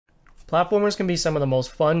Platformers can be some of the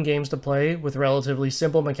most fun games to play with relatively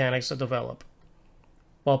simple mechanics to develop.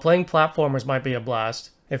 While playing platformers might be a blast,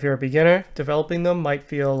 if you're a beginner, developing them might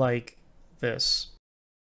feel like this.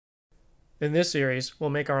 In this series, we'll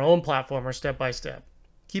make our own platformer step by step.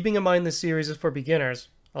 Keeping in mind this series is for beginners,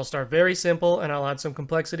 I'll start very simple and I'll add some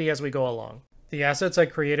complexity as we go along. The assets I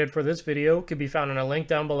created for this video can be found in a link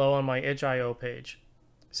down below on my itch.io page.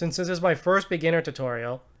 Since this is my first beginner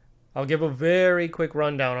tutorial, I'll give a very quick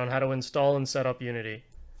rundown on how to install and set up Unity.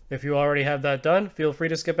 If you already have that done, feel free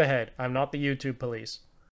to skip ahead. I'm not the YouTube police.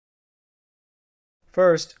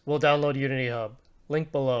 First, we'll download Unity Hub,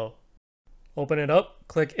 link below. Open it up,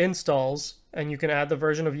 click Installs, and you can add the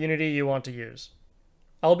version of Unity you want to use.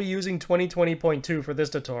 I'll be using 2020.2 for this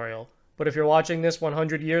tutorial, but if you're watching this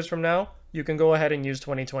 100 years from now, you can go ahead and use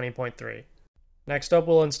 2020.3. Next up,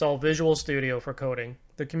 we'll install Visual Studio for coding.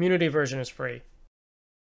 The community version is free.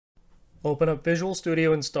 Open up Visual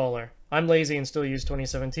Studio Installer. I'm lazy and still use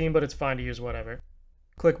 2017, but it's fine to use whatever.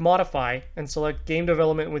 Click Modify and select Game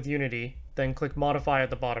Development with Unity, then click Modify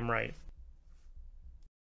at the bottom right.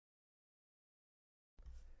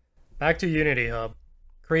 Back to Unity Hub.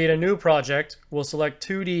 Create a new project. We'll select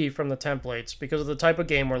 2D from the templates because of the type of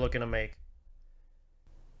game we're looking to make.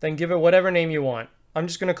 Then give it whatever name you want. I'm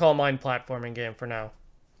just going to call mine Platforming Game for now.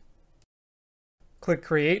 Click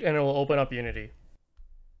Create and it will open up Unity.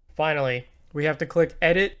 Finally, we have to click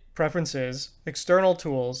Edit, Preferences, External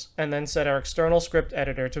Tools, and then set our external script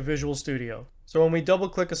editor to Visual Studio. So when we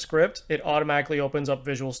double-click a script, it automatically opens up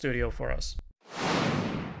Visual Studio for us.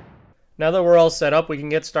 Now that we're all set up, we can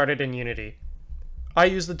get started in Unity. I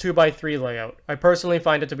use the 2x3 layout. I personally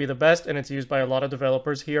find it to be the best, and it's used by a lot of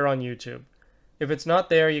developers here on YouTube. If it's not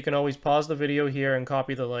there, you can always pause the video here and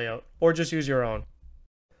copy the layout, or just use your own.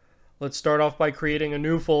 Let's start off by creating a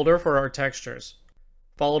new folder for our textures,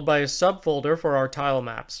 followed by a subfolder for our tile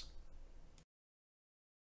maps.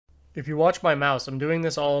 If you watch my mouse, I'm doing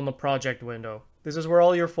this all in the project window. This is where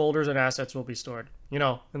all your folders and assets will be stored. You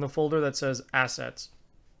know, in the folder that says Assets.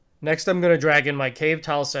 Next, I'm going to drag in my cave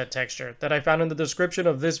tile set texture that I found in the description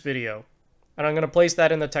of this video, and I'm going to place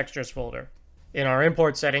that in the textures folder. In our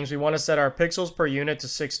import settings, we want to set our pixels per unit to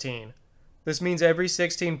 16. This means every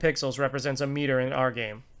 16 pixels represents a meter in our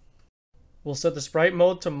game. We'll set the sprite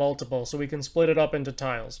mode to multiple so we can split it up into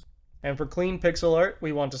tiles. And for clean pixel art,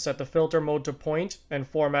 we want to set the filter mode to point and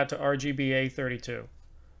format to RGBA 32.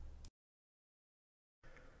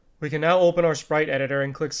 We can now open our sprite editor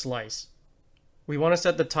and click Slice. We want to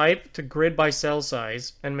set the type to grid by cell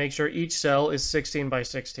size and make sure each cell is 16 by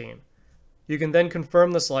 16. You can then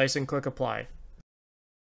confirm the slice and click Apply.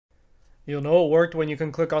 You'll know it worked when you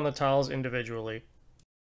can click on the tiles individually.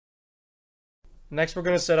 Next, we're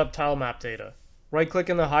going to set up Tilemap data. Right-click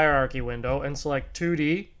in the hierarchy window and select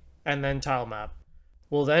 2D and then Tilemap.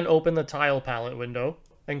 We'll then open the Tile Palette window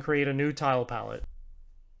and create a new tile palette.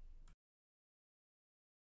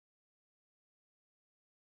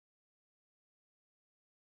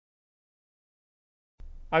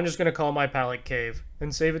 I'm just going to call my palette Cave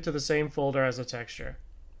and save it to the same folder as the texture.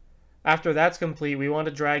 After that's complete, we want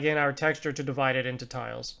to drag in our texture to divide it into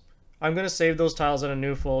tiles. I'm going to save those tiles in a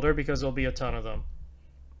new folder because there'll be a ton of them.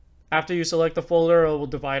 After you select the folder, it will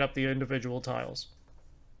divide up the individual tiles.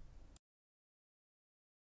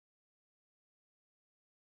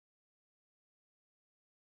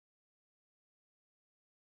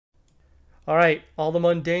 Alright, all the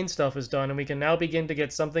mundane stuff is done and we can now begin to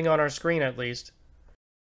get something on our screen at least.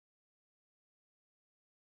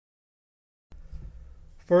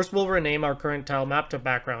 First, we'll rename our current tile map to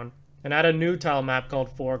Background and add a new tile map called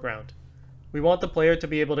Foreground. We want the player to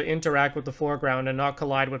be able to interact with the foreground and not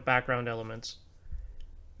collide with background elements.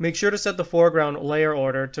 Make sure to set the foreground layer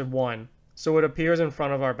order to 1, so it appears in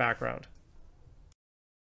front of our background.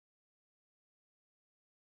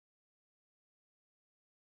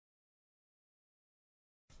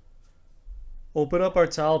 Open up our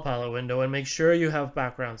tile palette window and make sure you have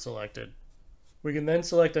background selected. We can then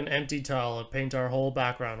select an empty tile and paint our whole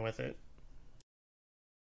background with it.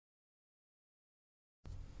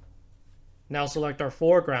 Now select our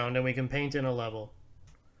foreground and we can paint in a level.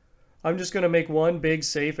 I'm just going to make one big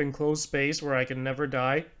safe enclosed space where I can never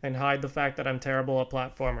die and hide the fact that I'm terrible at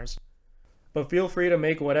platformers. But feel free to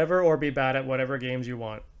make whatever or be bad at whatever games you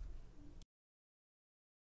want.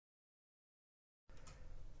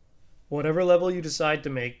 Whatever level you decide to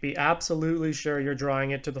make, be absolutely sure you're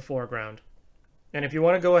drawing it to the foreground. And if you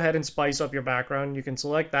want to go ahead and spice up your background, you can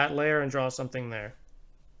select that layer and draw something there.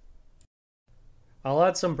 I'll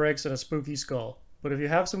add some bricks and a spooky skull, but if you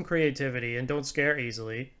have some creativity and don't scare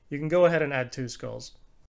easily, you can go ahead and add 2 skulls.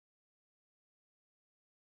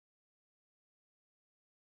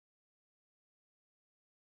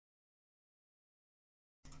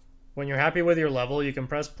 When you're happy with your level, you can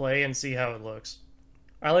press play and see how it looks.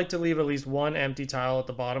 I like to leave at least one empty tile at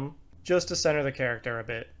the bottom, just to center the character a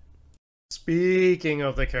bit. Speaking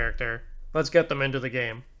of the character, let's get them into the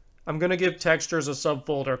game. I'm going to give textures a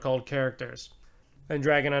subfolder called characters, and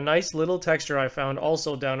drag in a nice little texture I found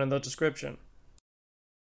also down in the description.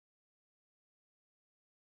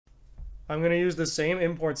 I'm going to use the same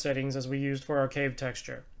import settings as we used for our cave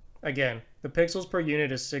texture. Again, the pixels per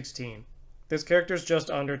unit is 16. This character is just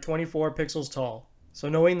under 24 pixels tall, so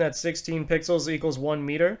knowing that 16 pixels equals 1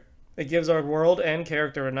 meter, it gives our world and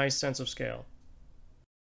character a nice sense of scale.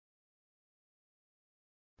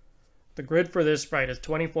 The grid for this sprite is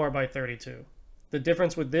 24 by 32. The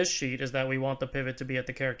difference with this sheet is that we want the pivot to be at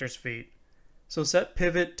the character's feet, so set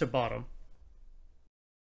pivot to bottom.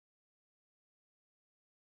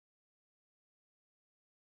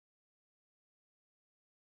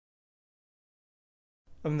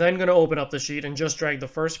 I'm then going to open up the sheet and just drag the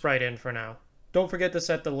first sprite in for now. Don't forget to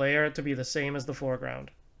set the layer to be the same as the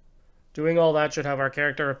foreground. Doing all that should have our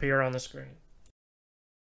character appear on the screen.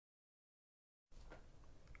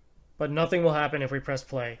 But nothing will happen if we press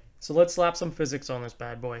play, so let's slap some physics on this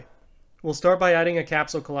bad boy. We'll start by adding a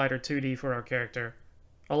capsule collider 2D for our character.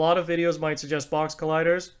 A lot of videos might suggest box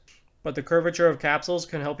colliders, but the curvature of capsules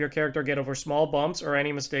can help your character get over small bumps or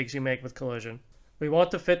any mistakes you make with collision. We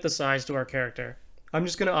want to fit the size to our character. I'm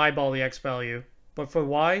just going to eyeball the X value, but for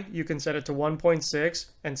Y, you can set it to 1.6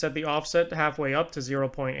 and set the offset halfway up to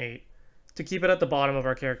 0.8 to keep it at the bottom of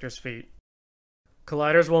our character's feet.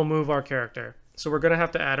 Colliders will move our character, so we're going to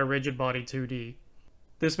have to add a rigid body 2D.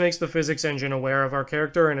 This makes the physics engine aware of our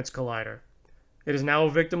character and its collider. It is now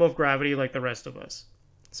a victim of gravity like the rest of us.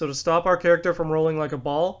 So to stop our character from rolling like a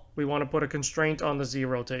ball, we want to put a constraint on the Z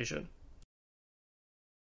rotation.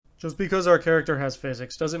 Just because our character has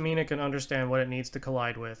physics doesn't mean it can understand what it needs to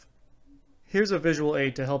collide with. Here's a visual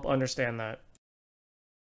aid to help understand that.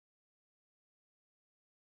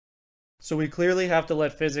 So we clearly have to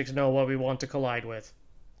let physics know what we want to collide with.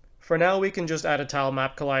 For now, we can just add a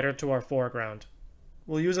Tilemap collider to our foreground.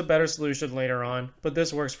 We'll use a better solution later on, but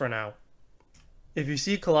this works for now. If you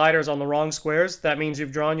see colliders on the wrong squares, that means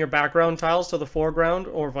you've drawn your background tiles to the foreground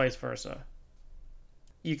or vice versa.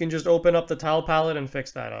 You can just open up the tile palette and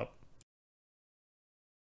fix that up.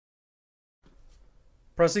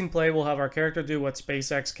 Pressing play will have our character do what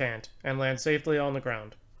SpaceX can't, and land safely on the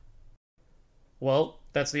ground. Well,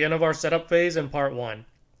 that's the end of our setup phase in part 1.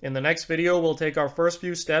 In the next video, we'll take our first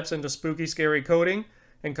few steps into spooky scary coding,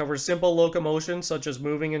 and cover simple locomotion such as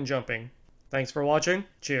moving and jumping. Thanks for watching,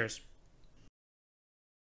 cheers.